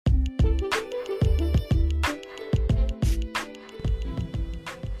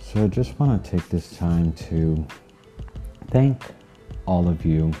So I just want to take this time to thank all of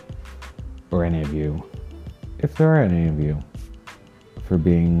you, or any of you, if there are any of you, for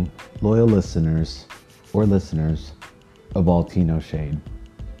being loyal listeners or listeners of All Tea No Shade.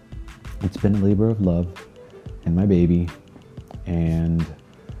 It's been a labor of love and my baby, and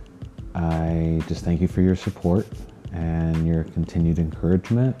I just thank you for your support and your continued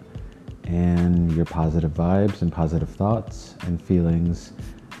encouragement and your positive vibes and positive thoughts and feelings,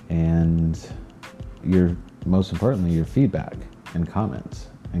 and most importantly, your feedback and comments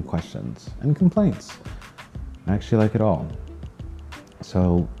and questions and complaints. I actually like it all.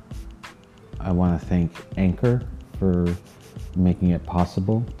 So I want to thank Anchor for making it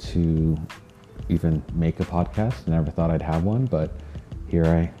possible to even make a podcast. I never thought I'd have one, but here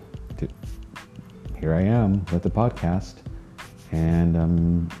I am with the podcast, and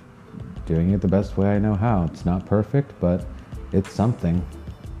I'm doing it the best way I know how. It's not perfect, but it's something.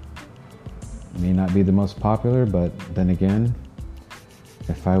 It may not be the most popular, but then again,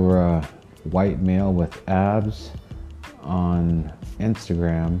 if I were a white male with abs on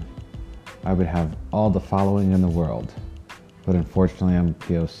Instagram, I would have all the following in the world. But unfortunately, I'm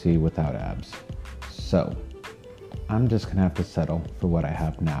POC without abs. So I'm just gonna have to settle for what I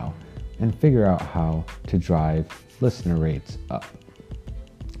have now and figure out how to drive listener rates up.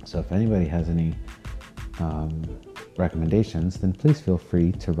 So if anybody has any recommendations, then please feel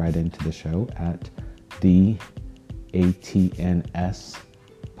free to write into the show at the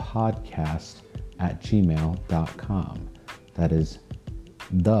atnspodcast@gmail.com. That is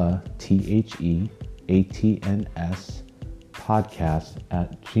the THEATNS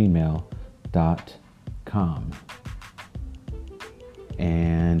podcast@gmail.com.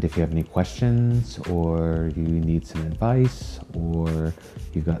 And if you have any questions, or you need some advice, or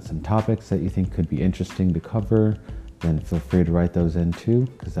you've got some topics that you think could be interesting to cover, then feel free to write those in too,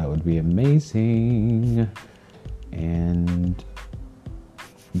 because that would be amazing. And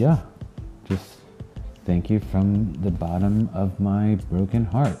yeah, just thank you from the bottom of my broken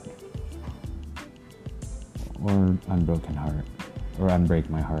heart. Or unbroken heart. Or unbreak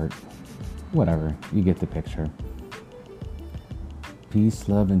my heart. Whatever, you get the picture. Peace,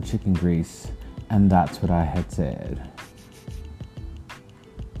 love, and chicken grease. And that's what I had said.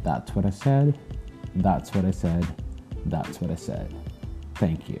 That's what I said. That's what I said. That's what I said.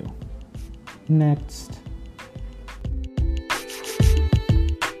 Thank you. Next.